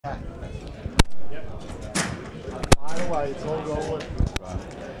Right,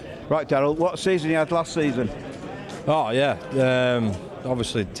 Daryl, what season you had last season? Oh yeah,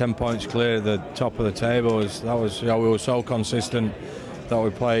 obviously 10 points clear at the top of the table. We were so consistent that we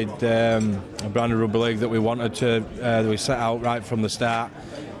played a brand of rugby league that we wanted to. That we set out right from the start.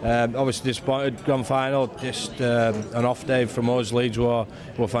 Obviously disappointed grand final. Just an off day from us. Leeds were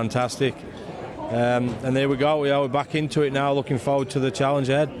fantastic, and there we go. We're back into it now. Looking forward to the challenge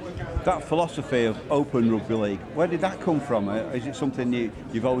ahead. That philosophy of open rugby league, where did that come from? Is it something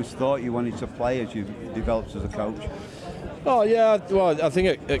you've always thought you wanted to play as you've developed as a coach? Oh yeah, well I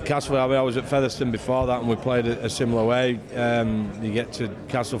think at Castleford, I was at Featherstone before that and we played a similar way. You get to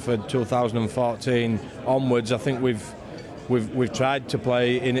Castleford 2014 onwards, I think we've tried to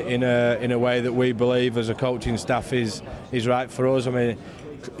play in a way that we believe as a coaching staff is right for us. I mean,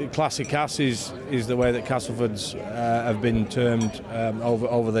 Classic Cass is the way that Castlefords have been termed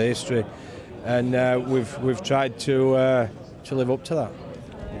over the history, and we've tried to live up to that.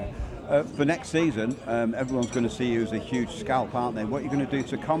 For next season, everyone's going to see you as a huge scalp, aren't they? What are you going to do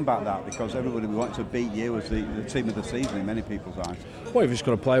to combat that? Because everybody wants to beat you as the team of the season in many people's eyes. Well, you've just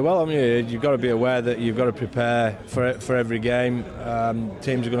got to play well, haven't you? You've got to be aware that you've got to prepare for every game.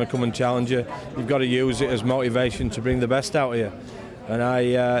 Teams are going to come and challenge you. You've got to use it as motivation to bring the best out of you. And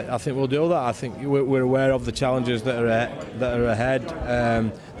I think we'll do that. I think we're aware of the challenges that are ahead.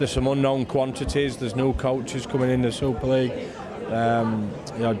 There's some unknown quantities. There's new coaches coming in the Super League.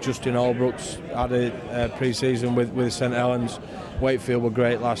 Justin Holbrook's had a pre-season with St Helens. Wakefield were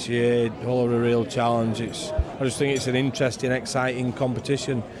great last year. Hull are a real challenge. I just think it's an interesting, exciting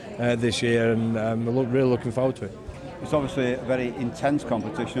competition this year, and we're really looking forward to it. It's obviously a very intense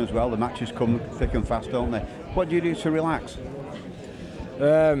competition as well. The matches come thick and fast, don't they? What do you do to relax?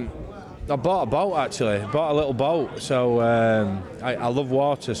 I bought a boat actually. I bought a little boat, so I love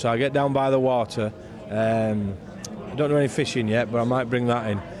water, so I get down by the water. I don't do any fishing yet, but I might bring that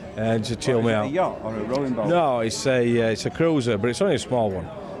in to chill me out. Is it a yacht or a rowing boat? No, it's a cruiser, but it's only a small one.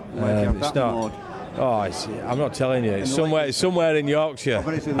 It's not. I'm not telling you. It's somewhere in Yorkshire.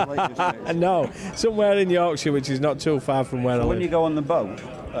 But it's in the Lake District. No, somewhere in Yorkshire, which is not too far from where I live. When you go on the boat,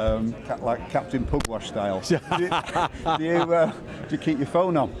 like Captain Pugwash style, do you keep your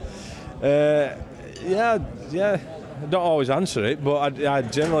phone on? Yeah. I don't always answer it, but I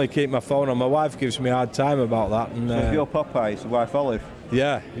generally keep my phone on. My wife gives me a hard time about that. And, so if you're Popeye, it's the wife Olive.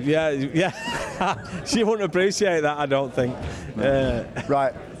 Yeah. She wouldn't appreciate that, I don't think. No.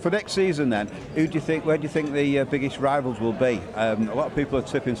 Right, for next season then, where do you think the biggest rivals will be? A lot of people are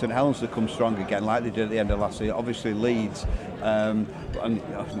tipping St Helens to come strong again, like they did at the end of last year. Obviously Leeds, and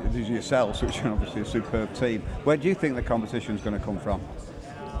these are yourselves, which are obviously a superb team. Where do you think the competition is going to come from?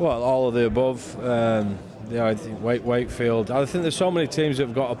 Well, all of the above. I think Wakefield. I think there's so many teams that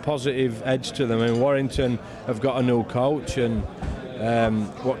have got a positive edge to them. I mean, Warrington have got a new coach, and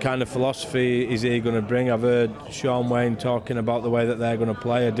what kind of philosophy is he going to bring? I've heard Sean Wayne talking about the way that they're going to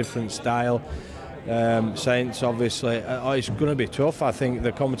play, a different style. Saints, obviously, it's going to be tough. I think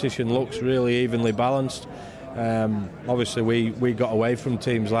the competition looks really evenly balanced. Obviously, we got away from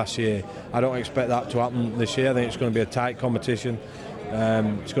teams last year. I don't expect that to happen this year. I think it's going to be a tight competition.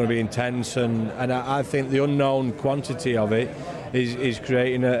 It's going to be intense, and I think the unknown quantity of it is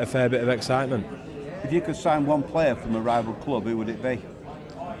creating a fair bit of excitement. If you could sign one player from a rival club, who would it be?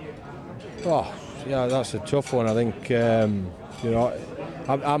 Oh, yeah, that's a tough one. I think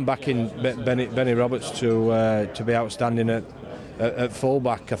I'm backing Benny Roberts to be outstanding at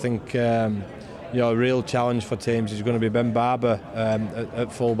fullback. I think a real challenge for teams is going to be Ben Barber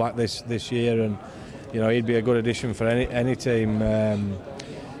at fullback this year, and he'd be a good addition for any team.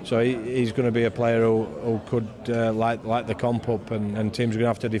 So he's going to be a player who could light the comp up, and teams are going to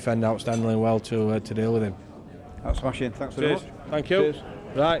have to defend outstandingly well to deal with him. That's smashing. Thanks very much. Thank you. Cheers.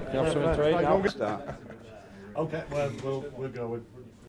 Right, you have something to eat now. Start. Okay, well, we'll go with